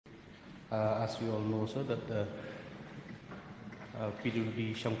As we all know, sir, that the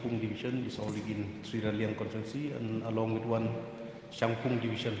PWD Shangpung division is already in Sri Raliang constituency, and along with one Shangpung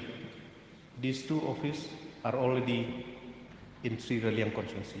division. These two offices are already in Sri Raliang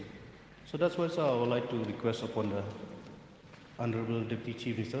constituency. So that's why, sir, I would like to request upon the Honorable Deputy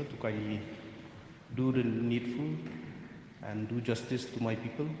Chief Minister to kindly do the needful and do justice to my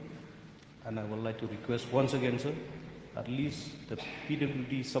people. And I would like to request once again, sir, at least the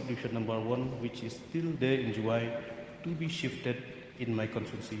PWD Sub-Division number 1, which is still there in July, to be shifted in my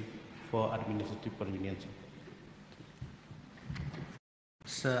constituency for administrative convenience.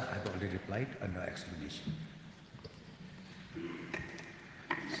 Sir, I've already replied under explanation.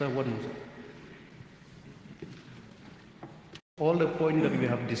 Sir, one more. All the points that we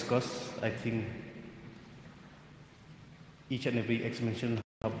have discussed, I think each and every explanation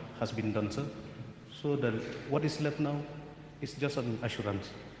has been done, sir. So what is left now is just an assurance.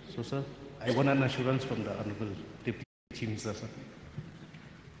 So, sir, I want an assurance from the Honorable Deputy Chief Minister, sir.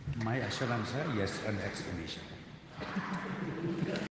 My assurance, sir, yes, under explanation.